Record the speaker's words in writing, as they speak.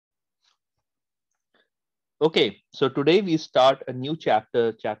Okay, so today we start a new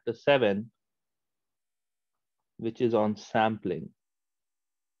chapter, chapter 7, which is on sampling.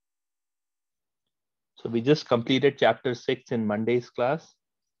 So we just completed chapter 6 in Monday's class,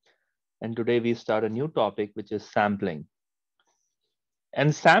 and today we start a new topic, which is sampling.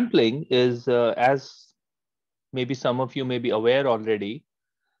 And sampling is, as maybe some of you may be aware already,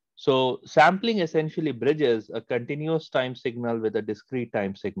 so sampling essentially bridges a continuous time signal with a discrete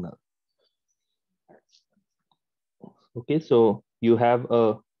time signal. Okay, so you have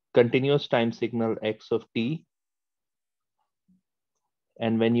a continuous time signal x of t,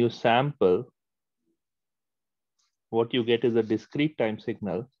 and when you sample, what you get is a discrete time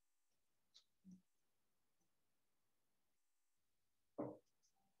signal.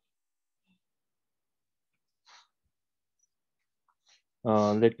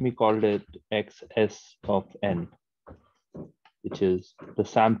 Let me call it xs of n, which is the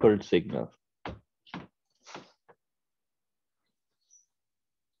sampled signal.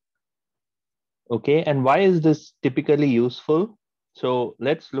 Okay, and why is this typically useful? So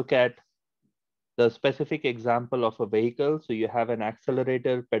let's look at the specific example of a vehicle. So you have an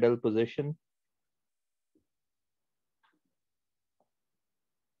accelerator pedal position.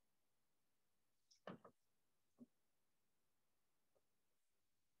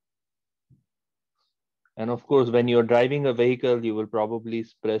 And of course, when you're driving a vehicle, you will probably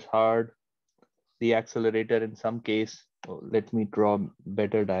press hard the accelerator in some case. Let me draw a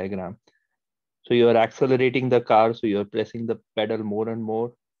better diagram. So you're accelerating the car, so you're pressing the pedal more and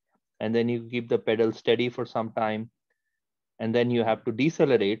more, and then you keep the pedal steady for some time, and then you have to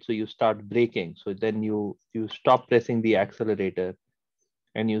decelerate, so you start braking. So then you stop pressing the accelerator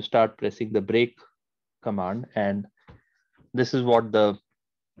and you start pressing the brake command, and this is what the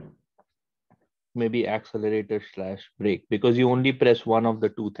maybe accelerator slash brake, because you only press one of the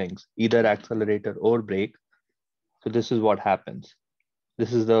two things, either accelerator or brake. So this is what happens.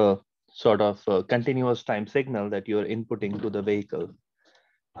 This is the sort of continuous time signal that you're inputting to the vehicle.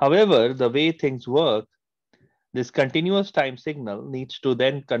 However, the way things work, this continuous time signal needs to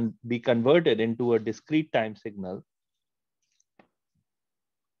then be converted into a discrete time signal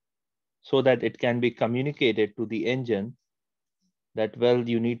so that it can be communicated to the engine that, well,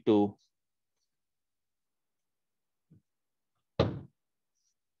 you need to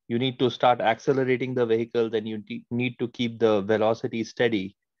start accelerating the vehicle, then you need to keep the velocity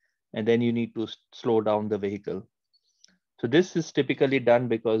steady, and then you need to slow down the vehicle. So this is typically done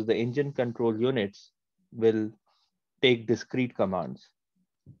because the engine control units will take discrete commands,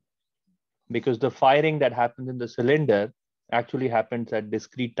 because the firing that happens in the cylinder actually happens at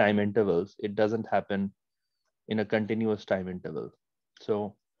discrete time intervals. It doesn't happen in a continuous time interval.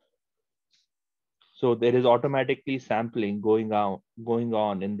 So there is automatically sampling going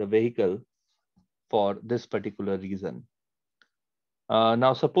on in the vehicle for this particular reason.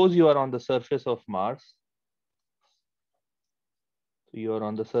 Now, suppose you are on the surface of Mars. So you are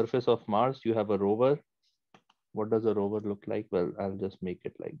on the surface of Mars. You have a rover. What does a rover look like? Well, I'll just make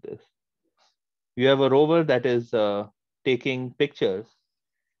it like this. You have a rover that is taking pictures,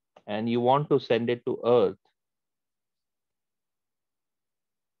 and you want to send it to Earth.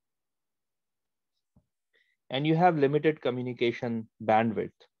 And you have limited communication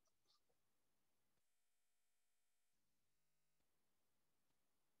bandwidth.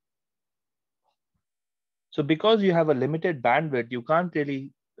 So because you have a limited bandwidth, you can't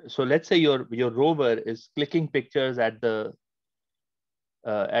really, so let's say your rover is clicking pictures at the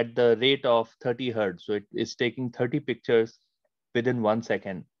rate of 30 hertz. So it is taking 30 pictures within 1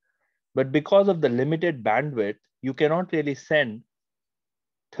 second. But because of the limited bandwidth, you cannot really send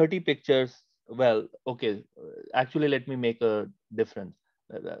 30 pictures. Well, okay, actually, let me make a difference.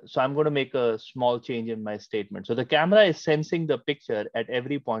 So I'm going to make a small change in my statement. So the camera is sensing the picture at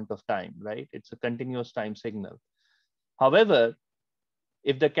every point of time, right? It's a continuous time signal. However,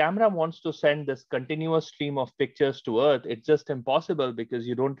 if the camera wants to send this continuous stream of pictures to Earth, it's just impossible because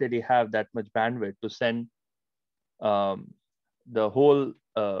you don't really have that much bandwidth to send the whole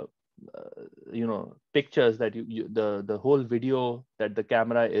pictures that the whole video that the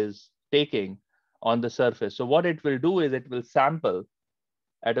camera is taking on the surface. So what it will do is it will sample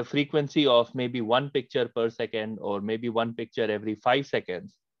at a frequency of maybe 1 picture per second, or maybe 1 picture every 5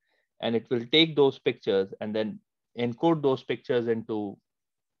 seconds, and it will take those pictures and then encode those pictures into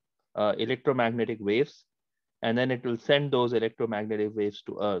electromagnetic waves, and then it will send those electromagnetic waves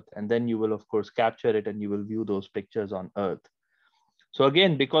to Earth, and then you will of course capture it and you will view those pictures on Earth. So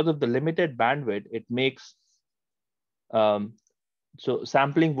again, because of the limited bandwidth, it makes so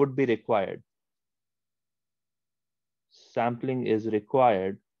sampling would be required. Sampling is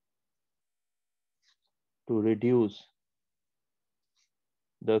required to reduce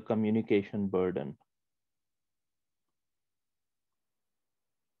the communication burden.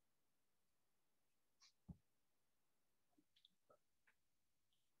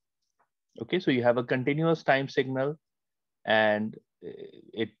 Okay, so you have a continuous time signal, and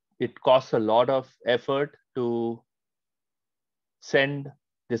it costs a lot of effort to send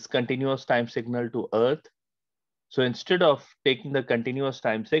this continuous time signal to Earth. So instead of taking the continuous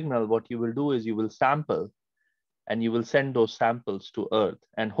time signal, what you will do is you will sample, and you will send those samples to Earth,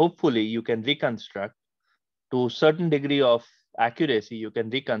 and hopefully you can reconstruct to a certain degree of accuracy. You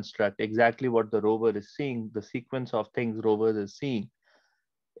can reconstruct exactly what the rover is seeing, the sequence of things rover is seeing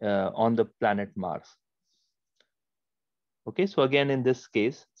on the planet Mars. Okay, so again, in this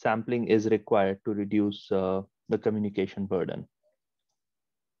case, sampling is required to reduce the communication burden.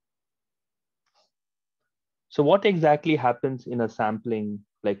 So what exactly happens in a sampling?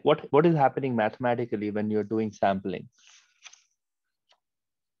 Like what is happening mathematically when you're doing sampling?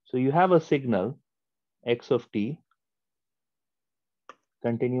 So you have a signal, x of t,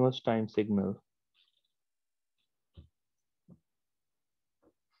 continuous time signal,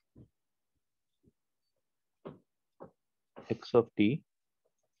 x of t,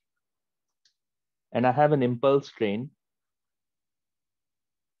 and I have an impulse train,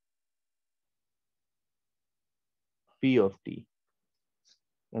 p of t.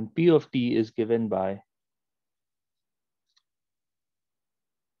 And p of t is given by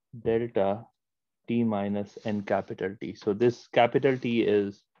delta t minus n capital T. So this capital T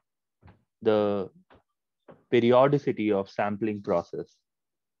is the periodicity of sampling process.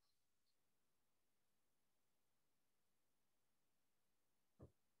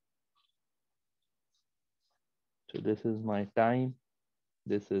 So this is my time.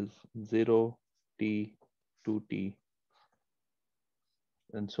 This is 0, t, 2t,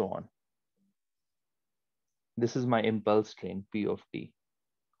 and so on. This is my impulse train, p of t.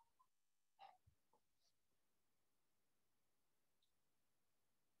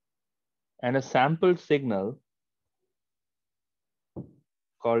 And a sampled signal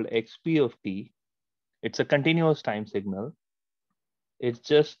called xp of t, it's a continuous time signal. It's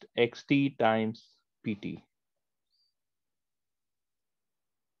just xt times pt.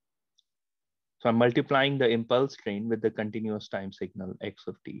 So I'm multiplying the impulse train with the continuous time signal x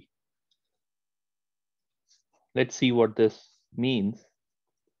of t. Let's see what this means.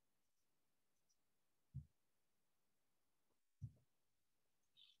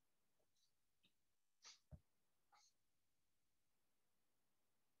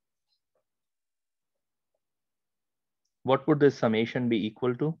 What would this summation be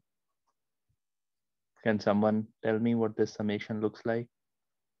equal to? Can someone tell me what this summation looks like?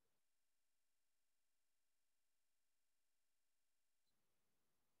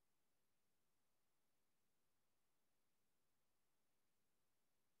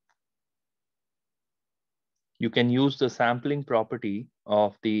 You can use the sampling property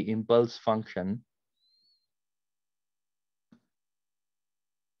of the impulse function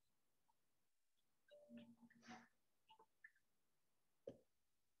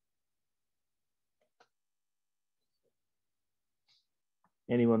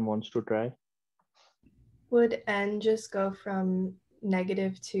Anyone wants to try? Would n just go from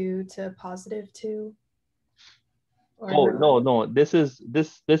 -2 to +2? Or Oh, no. This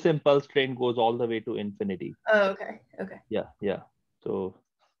impulse train goes all the way to infinity. Oh, okay. Yeah. So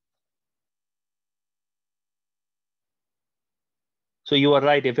you are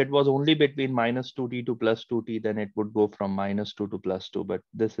right. If it was only between -2t to +2t, then it would go from -2 to +2. But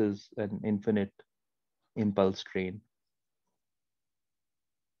this is an infinite impulse train.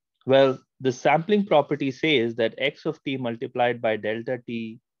 Well, the sampling property says that x of t multiplied by delta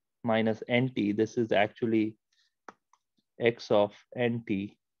t minus nt, this is actually x of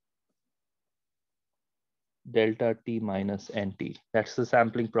nt delta t minus nt. That's the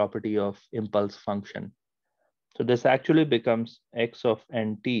sampling property of impulse function. So this actually becomes x of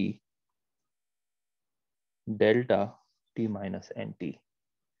nt delta t minus nt.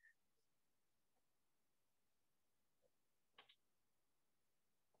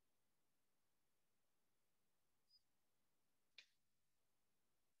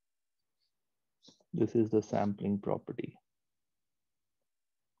 This is the sampling property.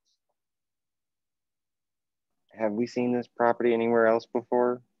 Have we seen this property anywhere else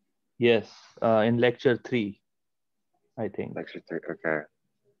before? Yes, in lecture 3, I think. Lecture 3, okay.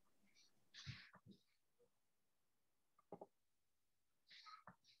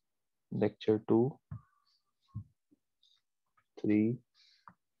 Lecture 2, 3,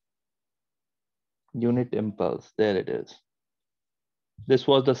 unit impulse, there it is. This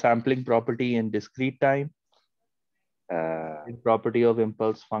was the sampling property in discrete time. Property of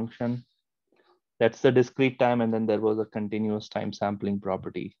impulse function. That's the discrete time, and then there was a continuous time sampling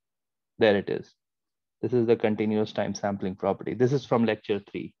property. There it is. This is the continuous time sampling property. This is from lecture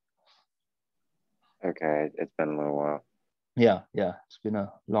 3. Okay, it's been a little while. Yeah, it's been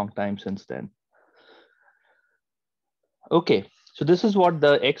a long time since then. Okay, so this is what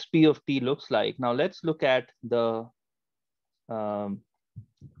the xp of t looks like. Now let's look at the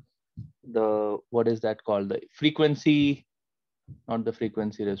what is that called? The frequency, not the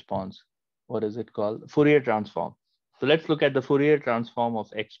frequency response. What is it called? Fourier transform. So let's look at the Fourier transform of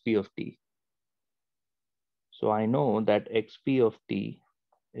xp of t. So I know that xp of t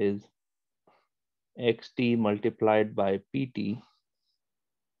is xt multiplied by pt.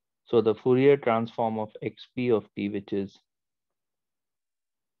 So the Fourier transform of xp of t, which is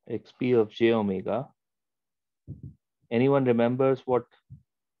xp of j omega. Anyone remembers what?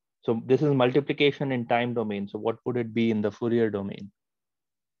 So this is multiplication in time domain. So what would it be in the Fourier domain?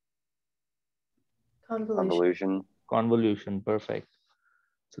 Convolution. Convolution, perfect.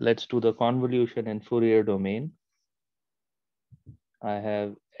 So let's do the convolution in Fourier domain. I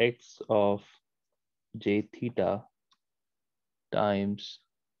have x of j theta times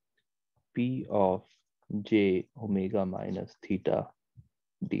p of j omega minus theta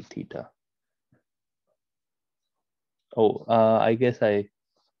d theta. Oh, I guess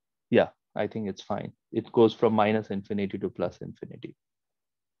I think it's fine. It goes from minus infinity to plus infinity.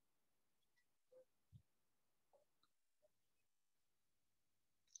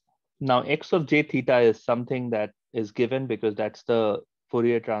 Now, x of j theta is something that is given because that's the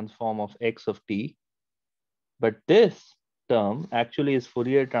Fourier transform of x of t. But this term actually is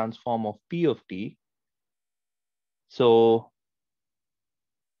Fourier transform of p of t. So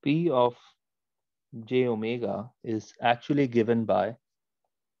p of j omega is actually given by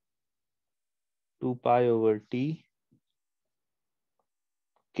 2 pi over t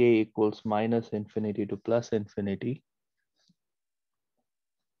k equals minus infinity to plus infinity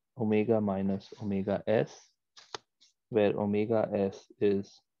omega minus omega s, where omega s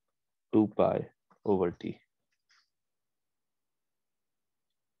is 2 pi over t.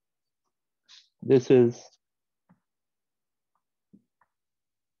 This is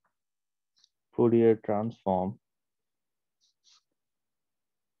Fourier transform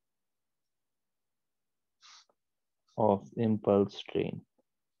of impulse train.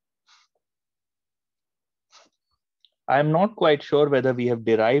 I'm not quite sure whether we have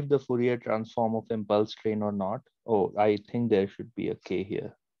derived the Fourier transform of impulse train or not. Oh, I think there should be a k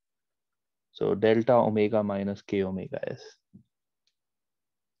here. So delta omega minus k omega s.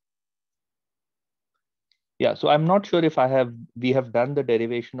 Yeah, so I'm not sure if we have done the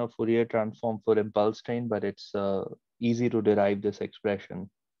derivation of Fourier transform for impulse train, but it's easy to derive this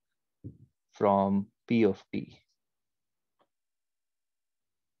expression from p of t.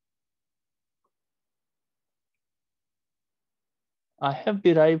 I have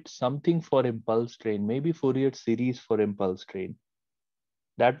derived something for impulse train, maybe Fourier series for impulse train.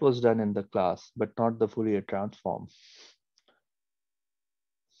 That was done in the class, but not the Fourier transform.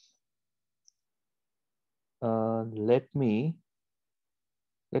 Let me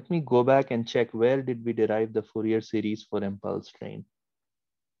go back and check where did we derive the Fourier series for impulse train.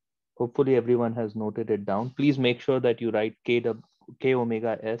 Hopefully everyone has noted it down. Please make sure that you write k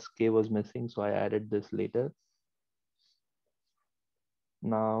omega s. K was missing, so I added this later.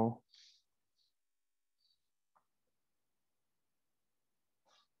 Now,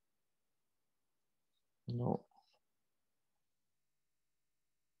 no.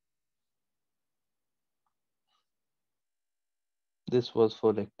 This was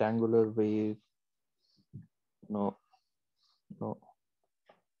for rectangular wave. No.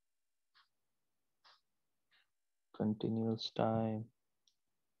 Continuous time.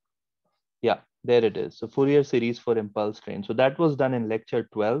 Yeah, there it is. So Fourier series for impulse train. So that was done in lecture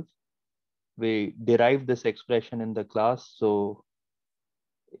 12. We derived this expression in the class. So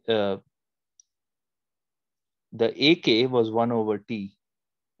the AK was 1 over T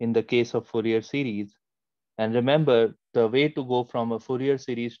in the case of Fourier series. And remember, the way to go from a Fourier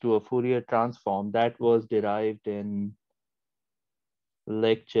series to a Fourier transform, that was derived in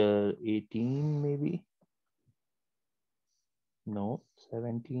lecture 18, maybe? No,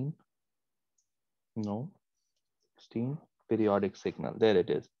 17? No, 16? Periodic signal, there it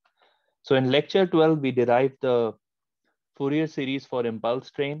is. So in lecture 12, we derived the Fourier series for impulse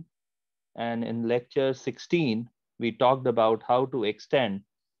train. And in lecture 16, we talked about how to extend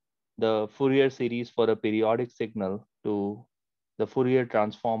the Fourier series for a periodic signal to the Fourier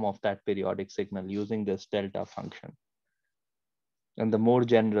transform of that periodic signal using this delta function. And the more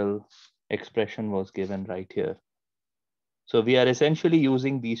general expression was given right here. So we are essentially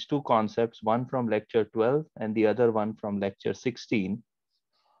using these two concepts, one from lecture 12 and the other one from lecture 16,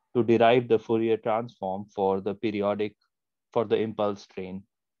 to derive the Fourier transform for the impulse train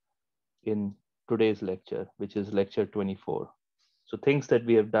in today's lecture, which is lecture 24. So things that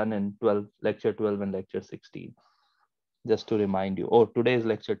we have done in lecture 12 and lecture 16, just to remind you. Oh, today is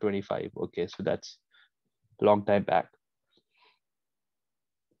lecture 25. Okay, so that's a long time back.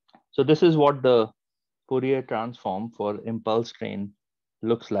 So this is what the Fourier transform for impulse train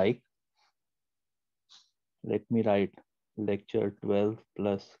looks like. Let me write lecture 12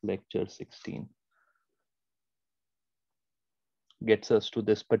 plus lecture 16. Gets us to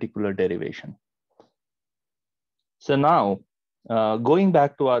this particular derivation. So now, going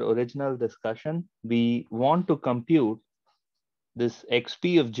back to our original discussion, we want to compute this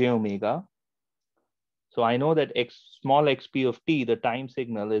xp of j omega. So I know that small xp of t, the time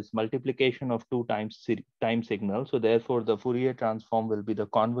signal, is multiplication of two times time signal. So therefore, the Fourier transform will be the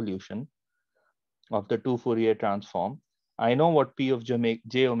convolution of the two Fourier transform. I know what p of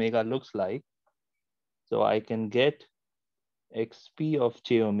j omega looks like. So I can get xp of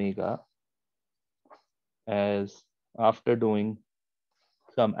j omega as, after doing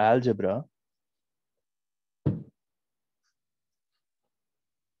some algebra,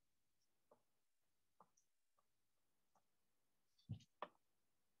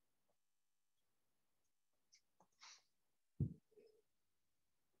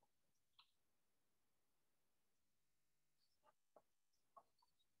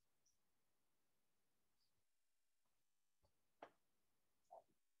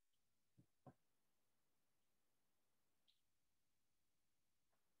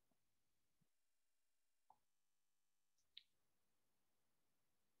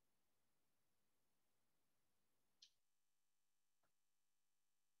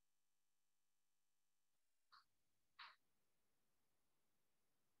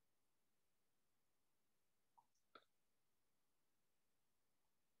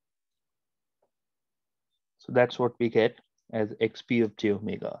 so that's what we get as xp of j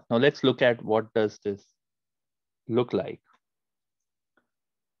omega. Now let's look at what does this look like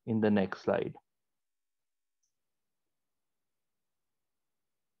in the next slide.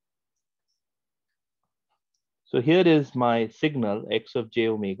 So here is my signal x of j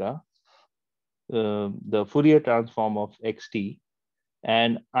omega, the Fourier transform of xt.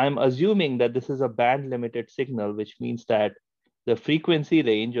 And I'm assuming that this is a band limited signal, which means that the frequency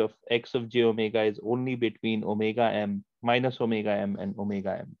range of x of j omega is only between omega m, minus omega m, and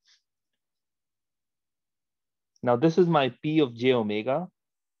omega m. Now this is my p of j omega,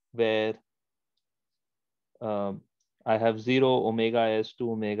 where I have 0, omega s,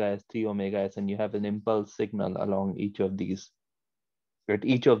 2 omega s, 3 omega s, and you have an impulse signal along each of these, at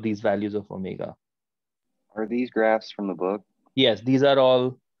each of these values of omega. Are these graphs from the book? Yes, these are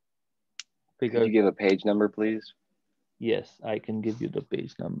all figures. Could you give a page number, please? Yes, I can give you the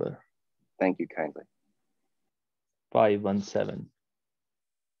page number. Thank you kindly. 517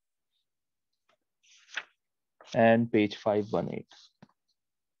 and page 518.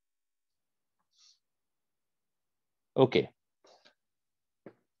 Okay.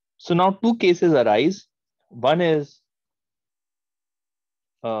 So now two cases arise. One is,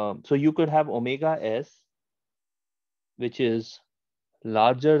 so you could have omega s, which is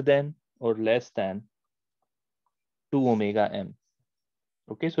larger than or less than 2 omega m.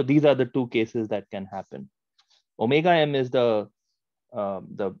 Okay, so these are the two cases that can happen. Omega m is the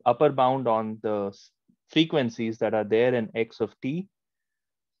upper bound on the frequencies that are there in x of t.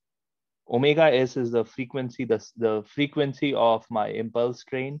 Omega s is the frequency, the frequency of my impulse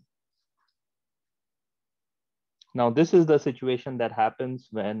train. Now this is the situation that happens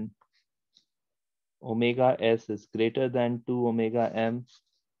when omega s is greater than 2 omega m,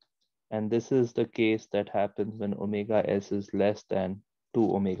 and this is the case that happens when omega s is less than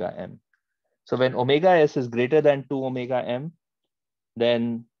 2 omega m. So when omega s is greater than 2 omega m,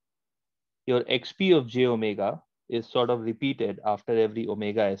 then your xp of j omega is sort of repeated after every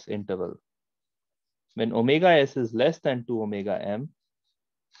omega s interval. When omega s is less than 2 omega m,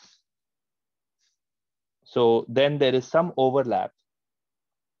 so then there is some overlap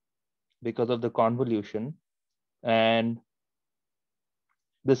because of the convolution, and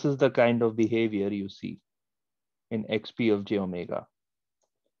this is the kind of behavior you see in xp of j omega.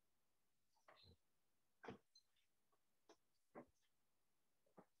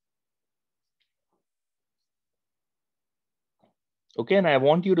 Okay, and I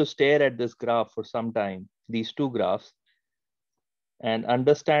want you to stare at this graph for some time, these two graphs, and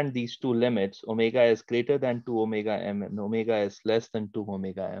understand these two limits. Omega is greater than 2 omega m and omega is less than 2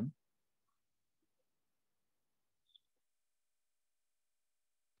 omega m.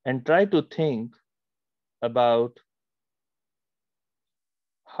 and try to think about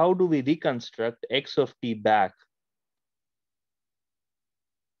how do we reconstruct x of t back.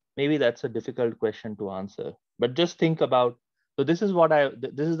 Maybe that's a difficult question to answer, but just think about, so this is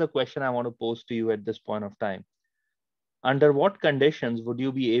the question I want to pose to you at this point of time. Under what conditions would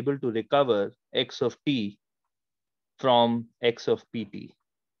you be able to recover x of t from x of pt?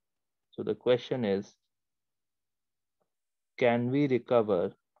 So the question is, can we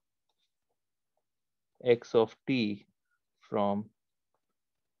recover x of t from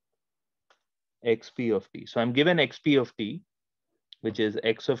xp of t? So I'm given xp of t, which is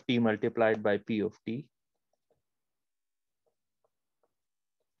x of t multiplied by p of t.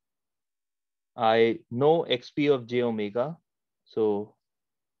 I know xp of j omega. So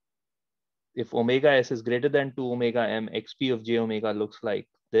if omega s is greater than 2 omega m, xp of j omega looks like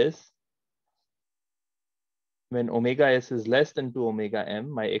this. When omega s is less than 2 omega m,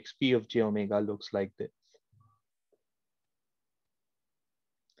 my xp of j omega looks like this.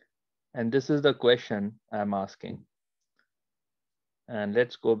 And this is the question I'm asking. And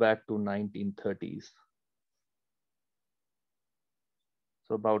let's go back to 1930s.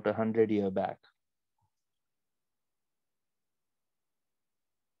 So about 100 years back.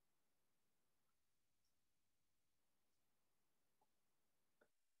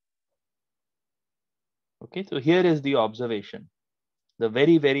 Okay, so here is the observation, the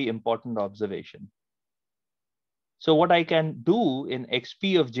very, very important observation. So what I can do in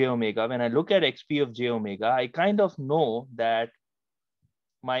xp of j omega, when I look at xp of j omega, I kind of know that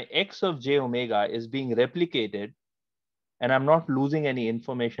my x of j omega is being replicated and I'm not losing any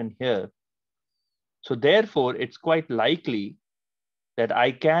information here. So therefore, it's quite likely that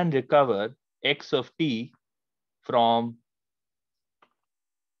I can recover x of t from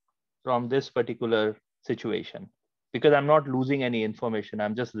this particular situation, because I'm not losing any information.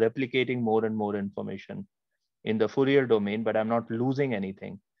 I'm just replicating more and more information in the Fourier domain, but I'm not losing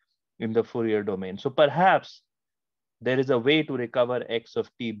anything in the Fourier domain. So perhaps there is a way to recover x of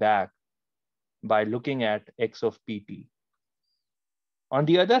t back by looking at x of pt. On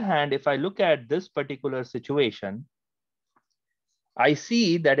the other hand, if I look at this particular situation, I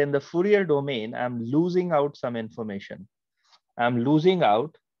see that in the Fourier domain, I'm losing out some information. I'm losing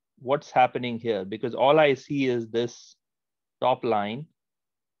out what's happening here, because all I see is this top line,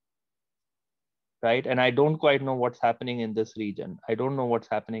 right? And I don't quite know what's happening in this region. I don't know what's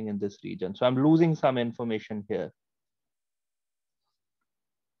happening in this region. So I'm losing some information here.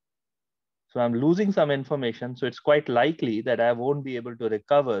 So I'm losing some information. So it's quite likely that I won't be able to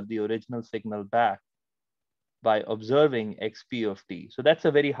recover the original signal back by observing xp of t. So that's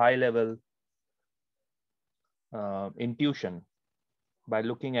a very high level intuition by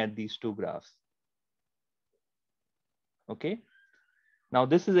looking at these two graphs. Okay. Now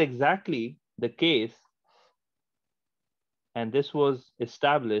this is exactly the case, and this was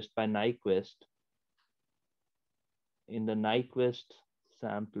established by Nyquist in the Nyquist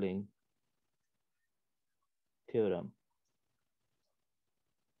sampling theorem.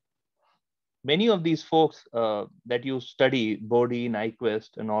 Many of these folks that you study, Boddy,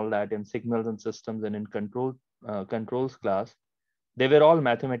 Nyquist, and all that in signals and systems and in controls class, they were all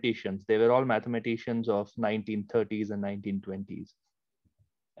mathematicians. They were all mathematicians of 1930s and 1920s.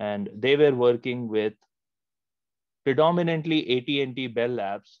 And they were working with predominantly AT&T Bell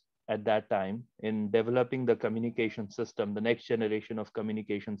Labs at that time in developing the communication system, the next generation of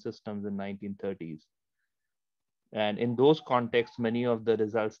communication systems in 1930s. And in those contexts, many of the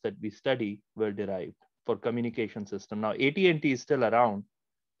results that we study were derived for communication system. Now, AT&T is still around,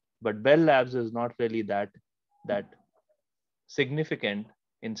 but Bell Labs is not really that significant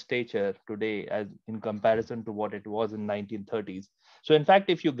in stature today as in comparison to what it was in 1930s. So in fact,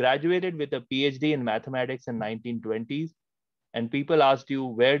 if you graduated with a PhD in mathematics in 1920s and people asked you,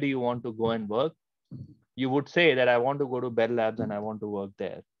 where do you want to go and work? You would say that I want to go to Bell Labs and I want to work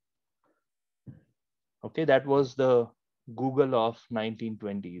there. Okay, that was the Google of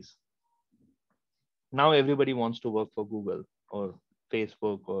 1920s. Now everybody wants to work for Google or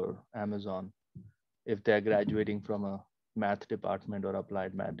Facebook or Amazon if they're graduating from a math department or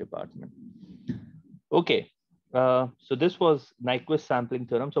applied math department. Okay, so this was Nyquist sampling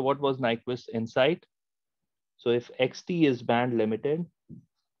theorem. So what was Nyquist's insight? So if xt is band limited,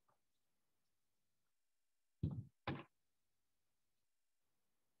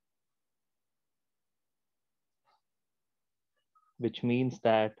 which means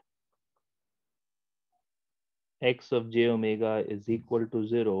that x of j omega is equal to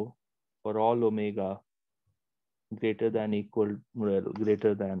 0 for all omega greater than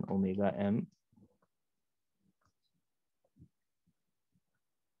omega m.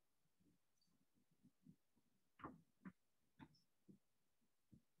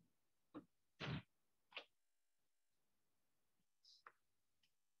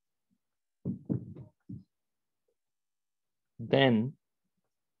 then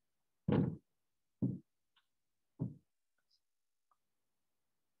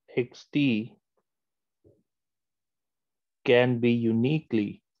xt can be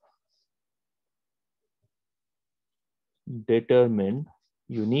uniquely determined.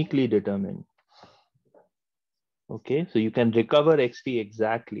 Okay, so you can recover xt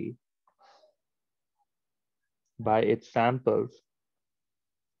exactly by its samples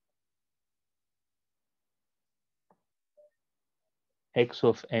x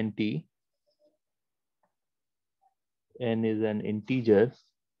of nt. N is an integer,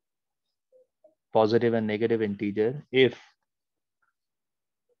 positive and negative integer, if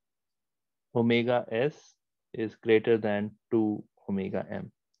omega s is greater than 2 omega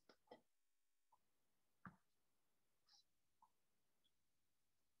m.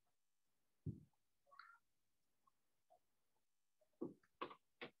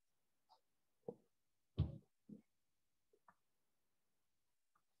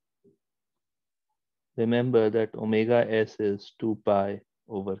 Remember that omega s is 2 pi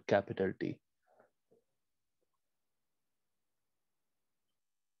over capital T.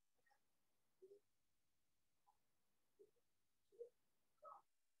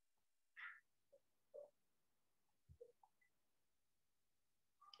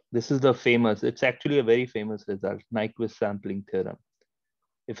 This is the famous, it's actually a very famous result, Nyquist sampling theorem.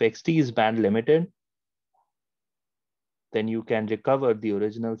 If xt is band limited, then you can recover the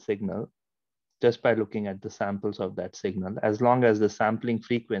original signal just by looking at the samples of that signal, as long as the sampling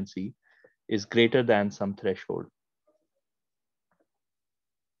frequency is greater than some threshold.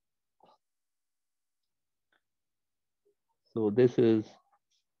 So this is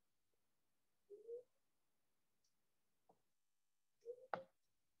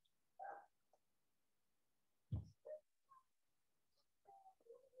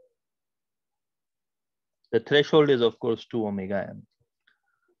the threshold is of course 2 omega m.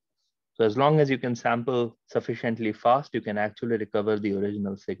 So as long as you can sample sufficiently fast, you can actually recover the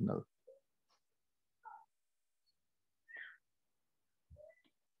original signal.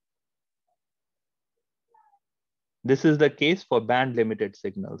 This is the case for band limited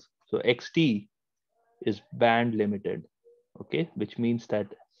signals. So xt is band limited, okay, which means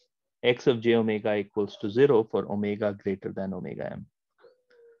that x of j omega equals to 0 for omega greater than omega m.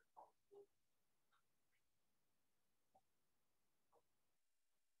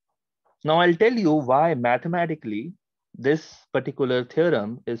 Now I'll tell you why mathematically this particular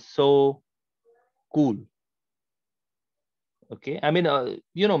theorem is so cool. Okay, I mean,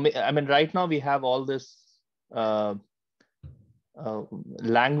 right now we have all this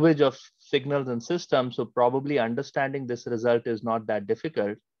language of signals and systems, so probably understanding this result is not that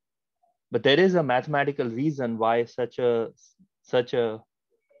difficult. But there is a mathematical reason why such a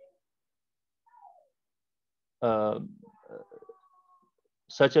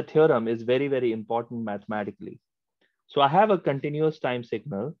theorem is very, very important mathematically. So I have a continuous time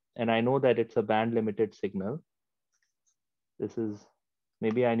signal, and I know that it's a band limited signal. This is,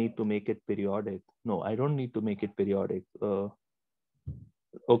 maybe I need to make it periodic. No, I don't need to make it periodic.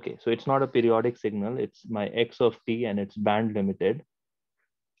 Okay, so it's not a periodic signal. It's my x of t and it's band limited.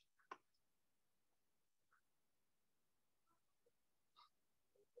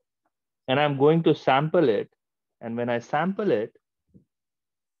 And I'm going to sample it. And when I sample it,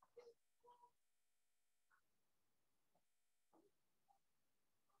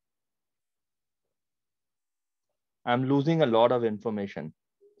 I'm losing a lot of information.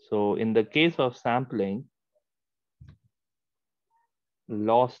 So in the case of sampling,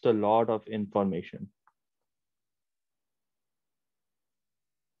 lost a lot of information.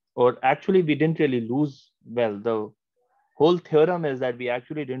 Or actually, we didn't really lose, well, the whole theorem is that we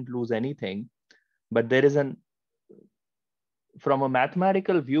actually didn't lose anything, but there is from a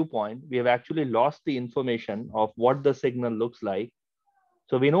mathematical viewpoint, we have actually lost the information of what the signal looks like.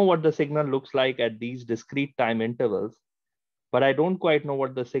 So we know what the signal looks like at these discrete time intervals, but I don't quite know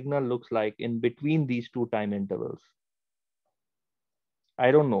what the signal looks like in between these two time intervals.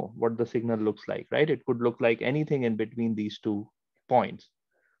 I don't know what the signal looks like, right? It could look like anything in between these 2 points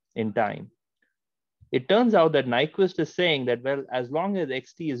in time. It turns out that Nyquist is saying that, well, as long as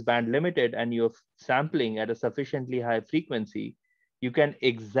xt is band limited and you're sampling at a sufficiently high frequency, you can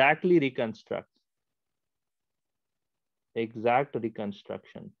exactly reconstruct. Exact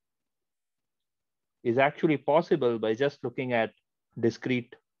reconstruction is actually possible by just looking at the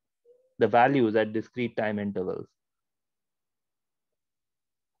values at discrete time intervals.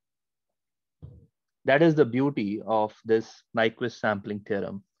 That is the beauty of this Nyquist sampling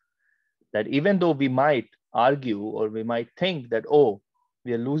theorem, that even though we might argue or we might think that, oh,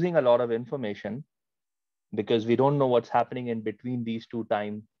 we are losing a lot of information, because we don't know what's happening in between these two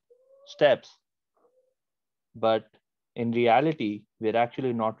time steps. But in reality, we're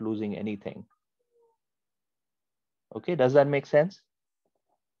actually not losing anything. Okay, does that make sense?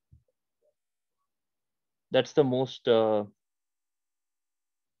 That's the most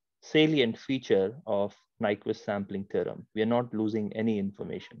salient feature of Nyquist sampling theorem. We are not losing any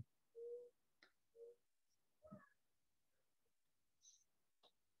information.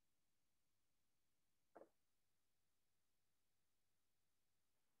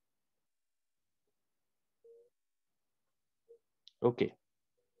 Okay.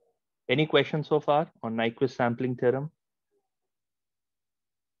 Any questions so far on Nyquist sampling theorem?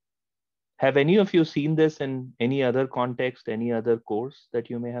 Have any of you seen this in any other context, any other course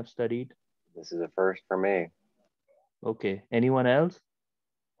that you may have studied? This is a first for me. Okay. Anyone else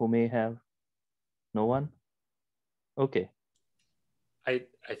who may have? No one? Okay. I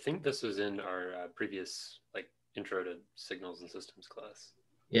think this was in our previous like intro to signals and systems class.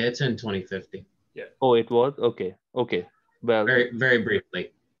 Yeah, it's in 2050. Yeah. Oh, it was? Okay. Okay. Well, Very, very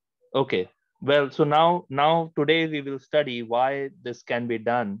briefly. okay. Well, so now today we will study why this can be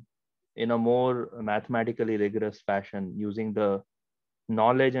done in a more mathematically rigorous fashion using the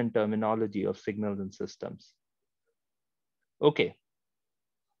knowledge and terminology of signals and systems. Okay.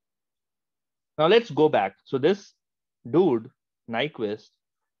 Now let's go back. So this dude, Nyquist,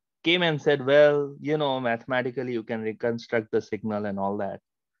 came and said, well, you know, mathematically you can reconstruct the signal and all that.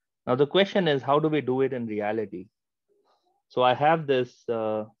 Now the question is, how do we do it in reality? So I have this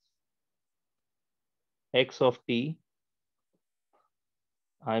x of t.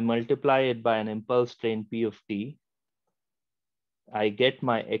 I multiply it by an impulse train p of t. I get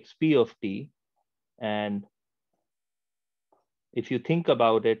my xp of t. And if you think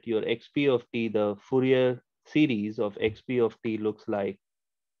about it, your xp of t, the Fourier series of xp of t looks like,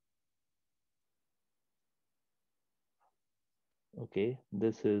 okay,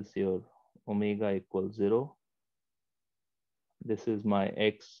 this is your omega equals 0. This is my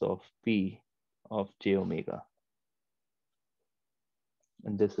x of p of j omega.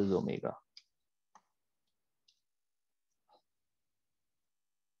 And this is omega.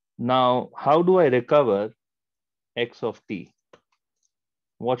 Now, how do I recover x of t?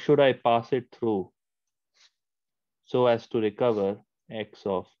 What should I pass it through so as to recover x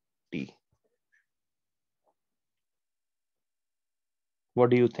of t?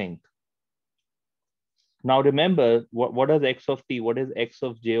 What do you think? Now remember, what does x of t, what is x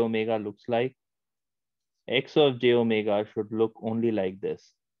of j omega looks like? X of j omega should look only like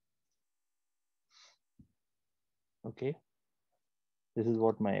this. Okay. This is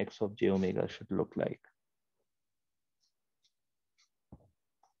what my x of j omega should look like.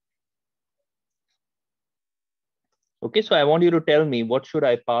 Okay, so I want you to tell me, what should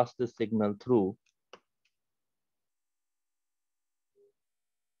I pass this signal through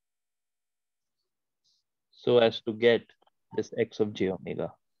so as to get this x of j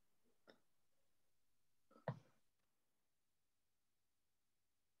omega?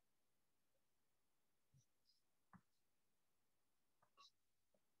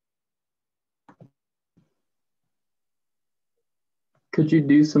 Could you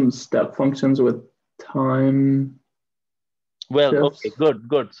do some step functions with time? Well, shifts? okay,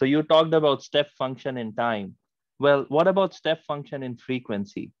 good. So you talked about step function in time. Well, what about step function in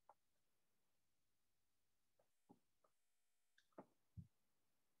frequency?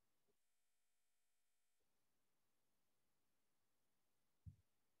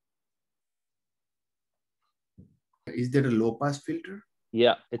 Is there a low pass filter?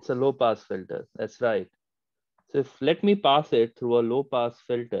 Yeah, it's a low pass filter. That's right. So if let me pass it through a low pass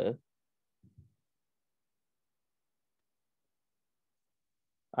filter,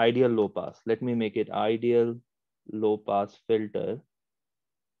 ideal low pass. Let me make it ideal low pass filter.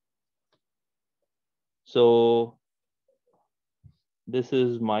 So this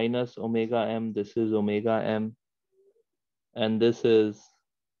is minus omega m, this is omega m, and this is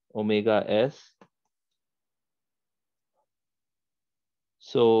omega s.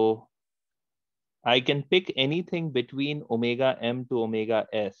 So I can pick anything between omega m to omega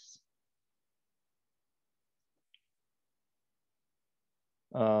s.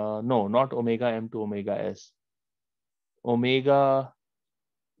 No, not omega m to omega s. Omega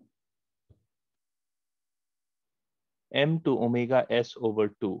m to omega s over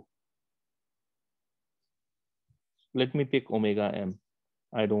 2. Let me pick omega m.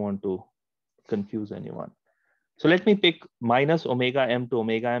 I don't want to confuse anyone. So let me pick minus omega m to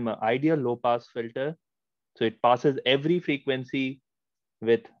omega m, an ideal low pass filter. So it passes every frequency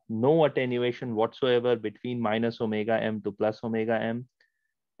with no attenuation whatsoever between minus omega m to plus omega m.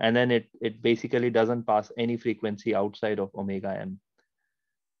 And then it basically doesn't pass any frequency outside of omega m.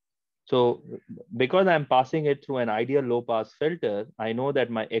 So because I'm passing it through an ideal low pass filter, I know that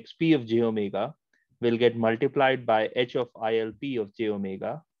my xp of j omega will get multiplied by h of ilp of j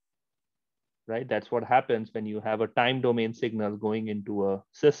omega, right? That's what happens when you have a time domain signal going into a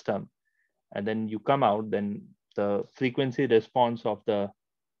system, and then you come out, then the frequency response of the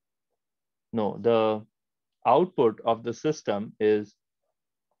output of the system is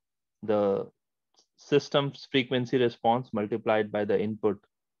the system's frequency response multiplied by the input,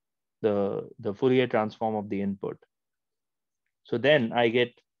 the Fourier transform of the input. So then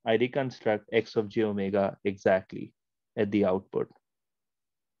I reconstruct x of j omega exactly at the output.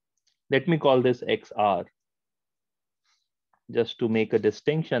 Let me call this xr, just to make a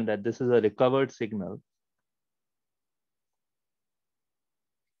distinction that this is a recovered signal.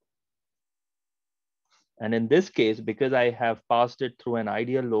 And in this case, because I have passed it through an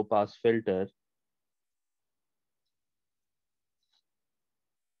ideal low pass filter,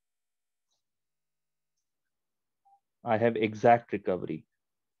 I have exact recovery.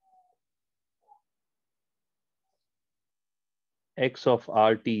 X of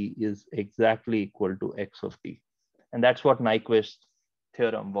RT is exactly equal to X of T. And that's what Nyquist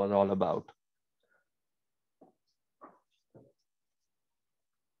theorem was all about.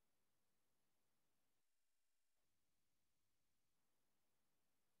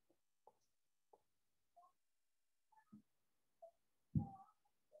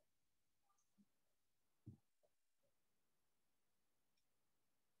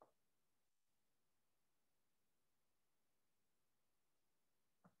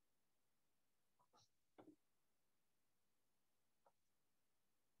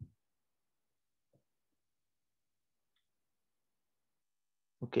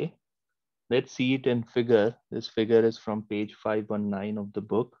 Okay, let's see it in figure. This figure is from page 519 of the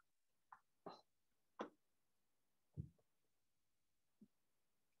book.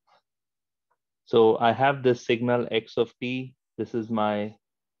 So I have this signal X of T. This is my,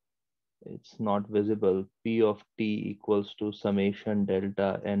 it's not visible, P of T equals to summation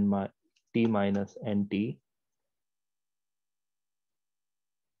delta n T minus NT.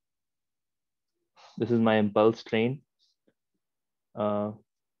 This is my impulse train.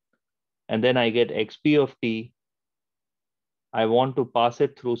 And then I get xp of t. I want to pass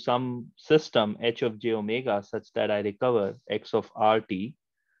it through some system h of j omega such that I recover x of rt.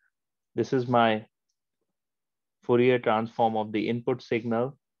 This is my Fourier transform of the input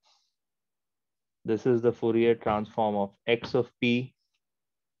signal. This is the Fourier transform of x of p.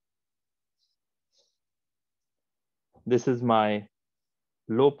 This is my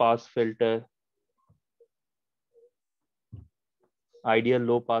low pass filter, ideal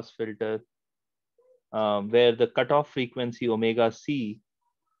low pass filter, where the cutoff frequency omega c,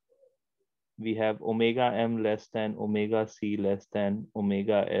 we have omega m less than omega c less than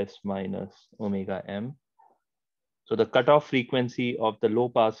omega s minus omega m. So the cutoff frequency of the low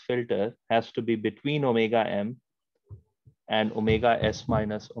pass filter has to be between omega m and omega s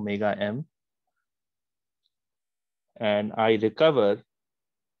minus omega m. And I recover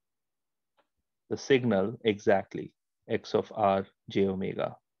the signal exactly, x of r j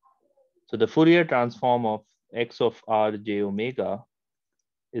omega. So the Fourier transform of x of r j omega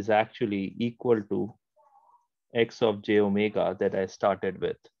is actually equal to x of j omega that I started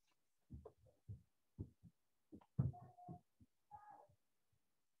with.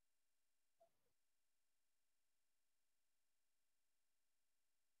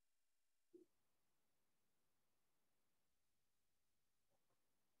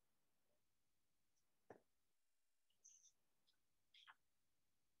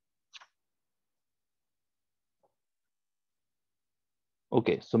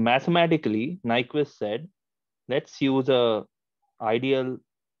 Okay, so mathematically, Nyquist said, let's use a ideal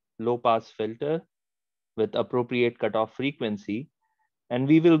low pass filter with appropriate cutoff frequency, and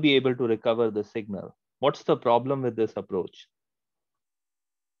we will be able to recover the signal. What's the problem with this approach?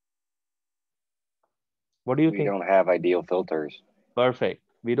 What do you think? We don't have ideal filters. Perfect.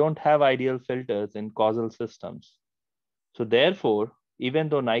 We don't have ideal filters in causal systems. So therefore, even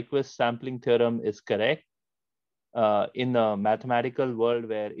though Nyquist's sampling theorem is correct, in the mathematical world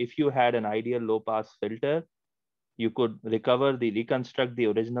where if you had an ideal low pass filter, you could reconstruct the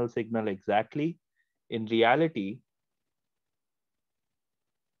original signal exactly. In reality,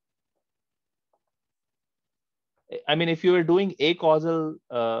 I mean, if you were doing acausal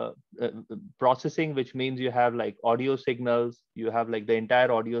processing, which means you have like audio signals, you have like the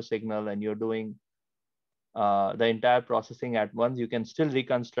entire audio signal and you're doing the entire processing at once, you can still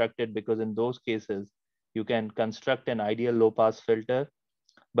reconstruct it because in those cases, you can construct an ideal low pass filter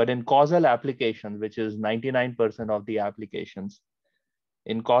But in causal applications, which is 99% of the applications,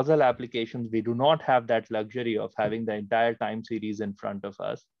 in causal applications, we do not have that luxury of having the entire time series in front of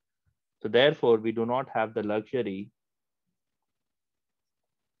us. So therefore, we do not have the luxury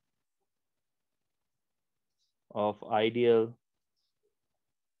of ideal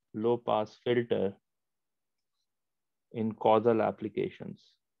low-pass filter in causal applications.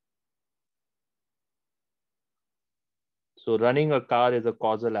 So running a car is a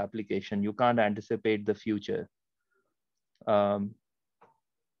causal application. You can't anticipate the future.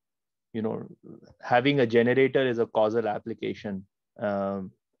 You know, having a generator is a causal application.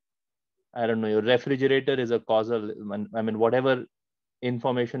 I don't know, your refrigerator is a causal, I mean, whatever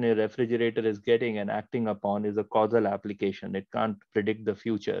information your refrigerator is getting and acting upon is a causal application. It can't predict the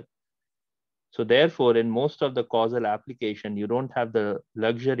future. So therefore, in most of the causal application, you don't have the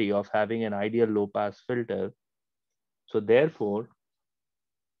luxury of having an ideal low-pass filter. So therefore,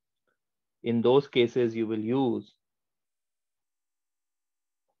 in those cases, you will use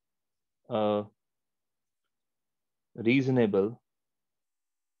a reasonable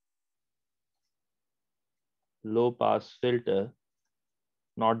low-pass filter,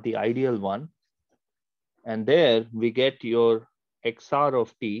 not the ideal one. And there we get your XR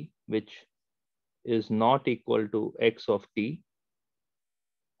of t, which is not equal to X of t.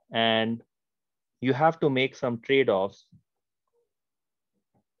 And you have to make some trade-offs.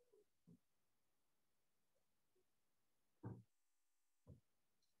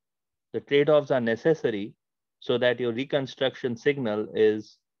 The trade-offs are necessary so that your reconstruction signal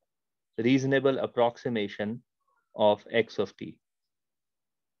is reasonable approximation of X of t.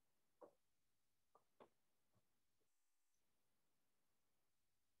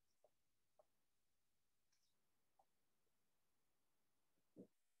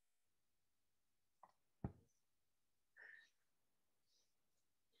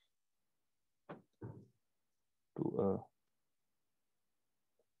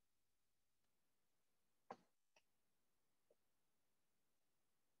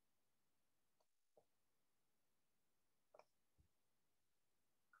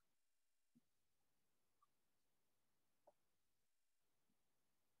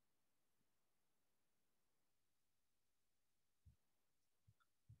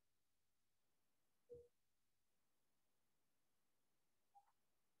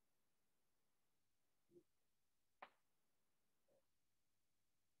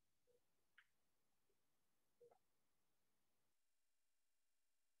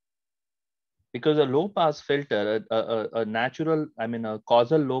 Because a low pass filter, a natural, I mean, a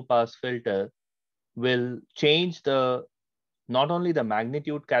causal low pass filter will change not only the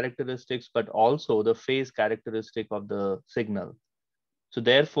magnitude characteristics, but also the phase characteristic of the signal. So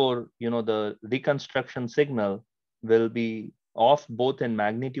therefore, the reconstruction signal will be off both in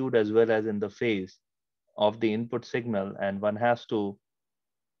magnitude as well as in the phase of the input signal. And one has to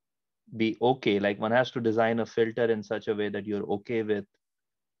be okay, like one has to design a filter in such a way that you're okay with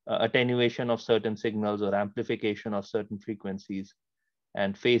attenuation of certain signals or amplification of certain frequencies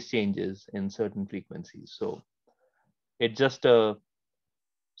and phase changes in certain frequencies. So it's just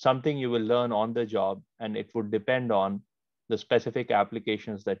something you will learn on the job, and it would depend on the specific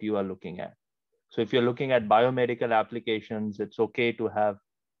applications that you are looking at. So if you're looking at biomedical applications, it's okay to have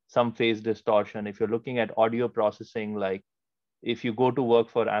some phase distortion. If you're looking at audio processing, like if you go to work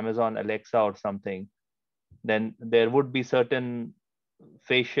for Amazon Alexa or something, then there would be certain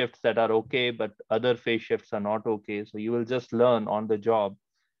phase shifts that are okay, but other phase shifts are not okay. So you will just learn on the job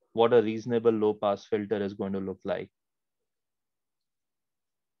what a reasonable low pass filter is going to look like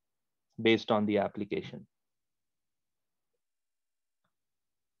based on the application.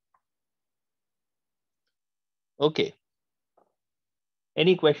 Okay.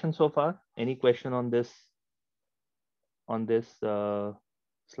 Any questions so far? Any question on this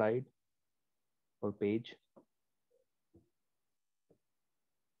slide or page?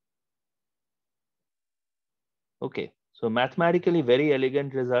 Okay, so mathematically very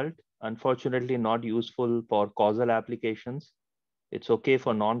elegant result. Unfortunately, not useful for causal applications. It's okay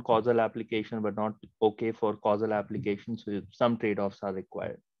for non-causal application, but not okay for causal applications. So some trade-offs are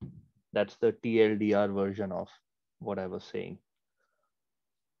required. That's the TLDR version of what I was saying.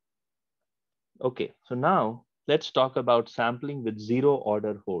 Okay, so now let's talk about sampling with zero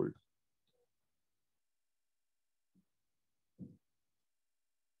order hold.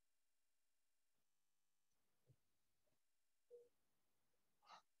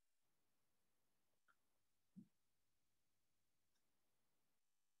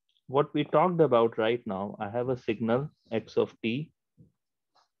 What we talked about right now, I have a signal X of t,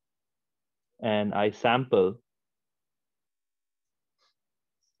 and I sample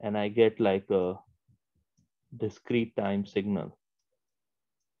and I get like a discrete time signal.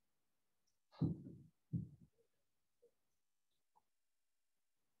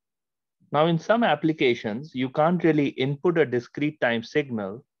 Now, in some applications, you can't really input a discrete time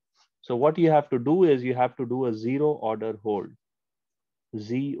signal. So what you have to do is you have to do a zero order hold,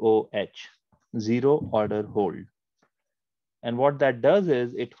 ZOH, zero order hold. And what that does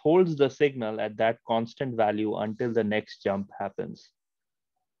is it holds the signal at that constant value until the next jump happens.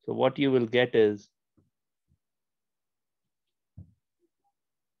 So what you will get is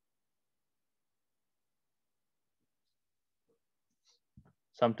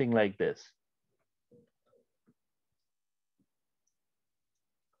something like this.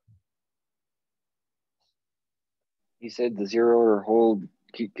 You said the zero order hold.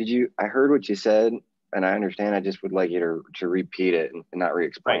 Could you? I heard what you said, and I understand. I just would like you to repeat it and not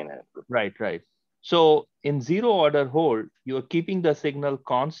re-explain it. Right. So in zero order hold, you are keeping the signal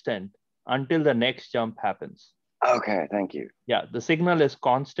constant until the next jump happens. Okay, thank you. Yeah, the signal is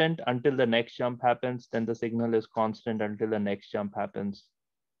constant until the next jump happens. Then the signal is constant until the next jump happens,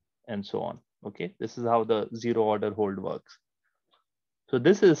 and so on. Okay, this is how the zero order hold works. So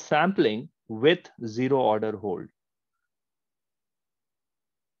this is sampling with zero order hold.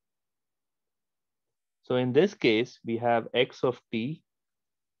 So in this case, we have x of t,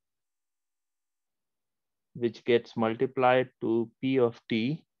 which gets multiplied to p of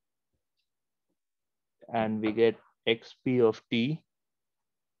t, and we get xp of t.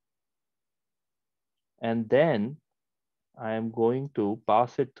 And then I am going to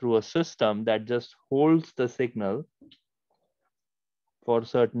pass it through a system that just holds the signal for a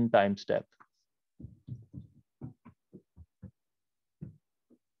certain time step.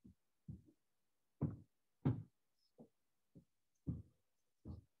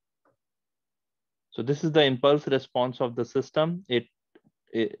 So this is the impulse response of the system.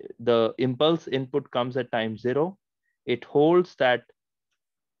 The impulse input comes at time 0. It holds that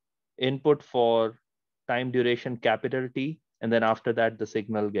input for time duration capital T, and then after that the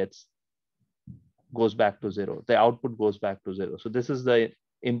signal goes back to 0. The output goes back to 0. So this is the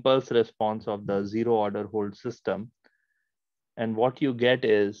impulse response of the zero order hold system. And what you get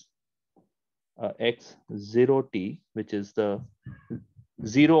is x0t, which is the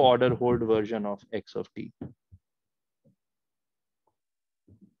zero order hold version of x of t.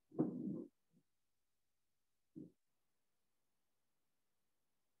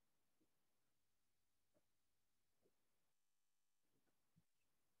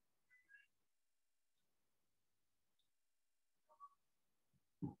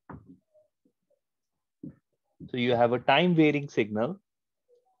 So you have a time varying signal,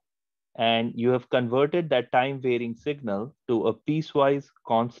 and you have converted that time varying signal to a piecewise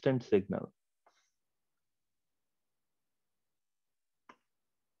constant signal.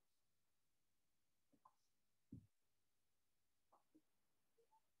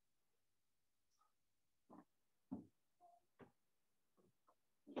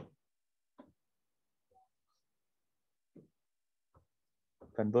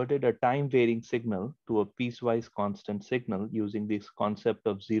 Converted a time varying signal to a piecewise constant signal using this concept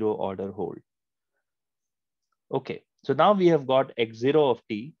of zero order hold. Okay, so now we have got x0 of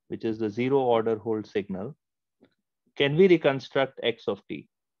t, which is the zero order hold signal. Can we reconstruct x of t?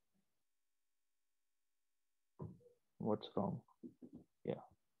 What's wrong? Yeah.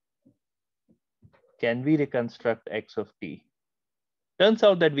 Can we reconstruct x of t? Turns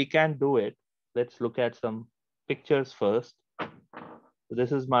out that we can do it. Let's look at some pictures first. So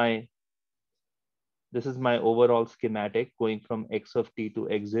this is my overall schematic going from x of t to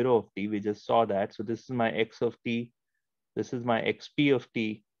x0 of t. We just saw that. So this is my x of t. This is my xp of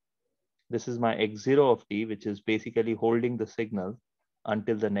t. This is my x0 of t, which is basically holding the signal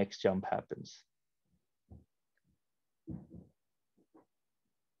until the next jump happens.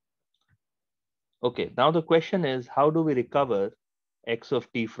 Okay, now the question is, how do we recover x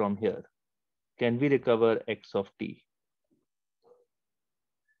of t from here? Can we recover x of t?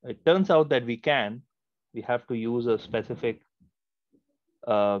 It turns out that we can. We have to use a specific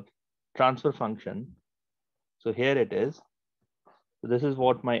transfer function. So here it is. So this is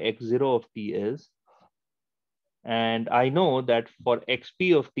what my x0 of t is. And I know that for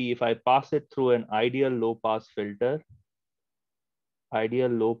xp of t, if I pass it through an ideal low pass filter,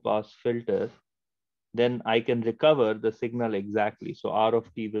 then I can recover the signal exactly. So R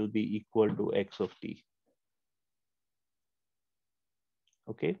of t will be equal to x of t.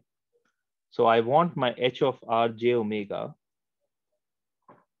 Okay. So I want my h of r j omega,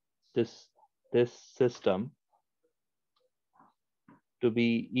 this system, to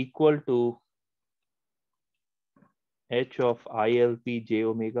be equal to h of ILP j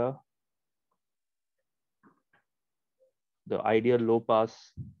omega, the ideal low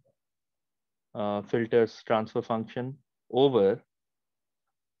pass filters transfer function, over,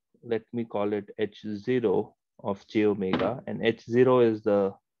 let me call it h0 of j omega, and h0 is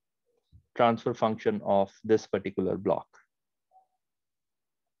the transfer function of this particular block.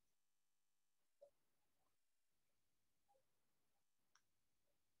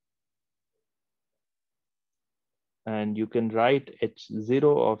 And you can write h0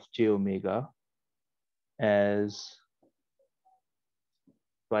 of j omega as,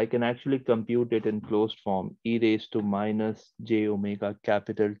 so I can actually compute it in closed form, e raised to minus j omega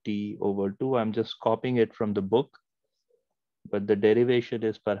capital T over 2. I'm just copying it from the book, but the derivation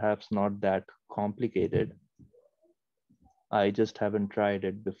is perhaps not that complicated. I just haven't tried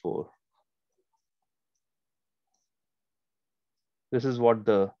it before. This is what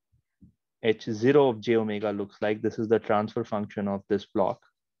the h0 of j omega looks like. This is the transfer function of this block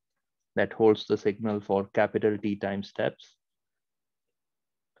that holds the signal for capital T time steps.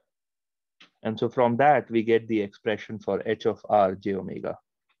 And so from that, we get the expression for h of r j omega.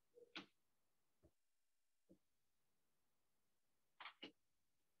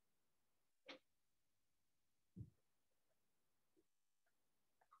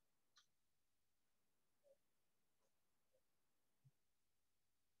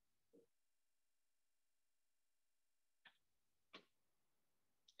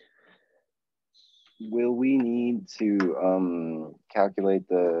 Will we need to calculate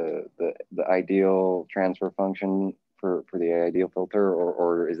the ideal transfer function for the ideal filter,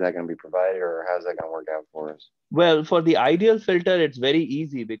 or is that going to be provided, or how's that going to work out for us? Well, for the ideal filter, it's very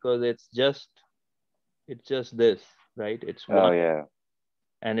easy because it's just this, right? It's one, oh yeah,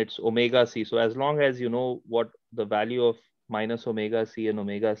 and it's omega c. So as long as you know what the value of minus omega c and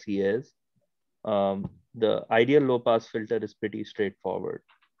omega c is, the ideal low pass filter is pretty straightforward.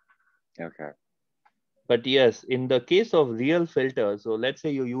 okay. But yes, in the case of real filters, so let's say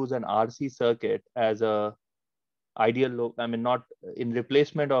you use an RC circuit as a ideal low, I mean, not in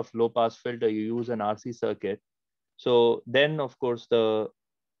replacement of low pass filter, you use an RC circuit. So then of course the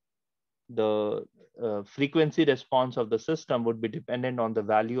frequency response of the system would be dependent on the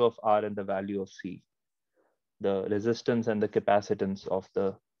value of R and the value of C, the resistance and the capacitance of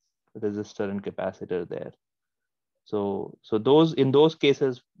the resistor and capacitor there. So those, in those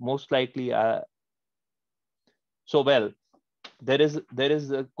cases, most likely, there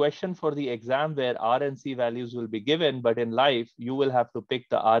is a question for the exam where R and C values will be given, but in life, you will have to pick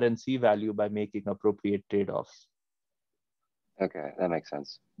the R and C value by making appropriate trade-offs. Okay, that makes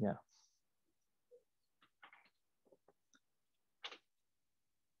sense. Yeah.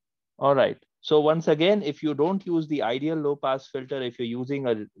 All right. So once again, if you don't use the ideal low pass filter, if you're using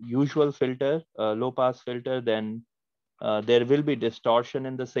a usual filter, low pass filter, then there will be distortion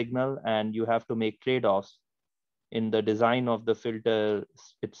in the signal, and you have to make trade-offs in the design of the filter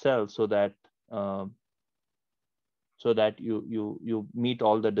itself so that you meet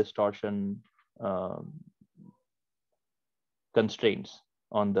all the distortion constraints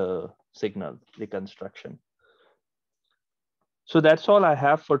on the signal reconstruction. So that's all I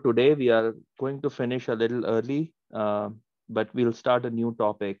have for today. We are going to finish a little early, but we'll start a new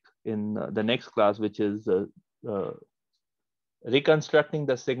topic in the next class, which is reconstructing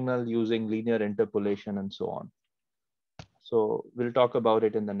the signal using linear interpolation and so on. So we'll talk about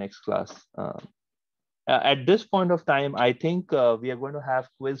it in the next class. At this point of time, I think we are going to have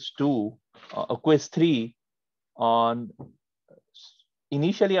quiz 3 on,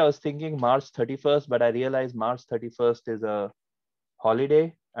 initially I was thinking March 31st, but I realized March 31st is a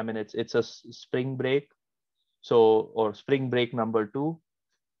holiday. I mean, it's a spring break. So, or spring break number 2.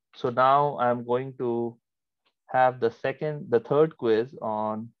 So now I'm going to have the third quiz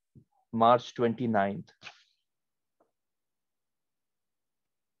on March 29th.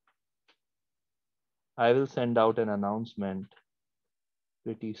 I will send out an announcement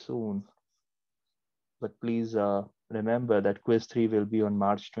pretty soon, but please remember that quiz 3 will be on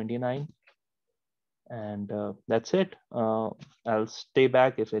March 29th. And that's it. I'll stay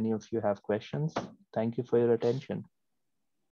back if any of you have questions. Thank you for your attention.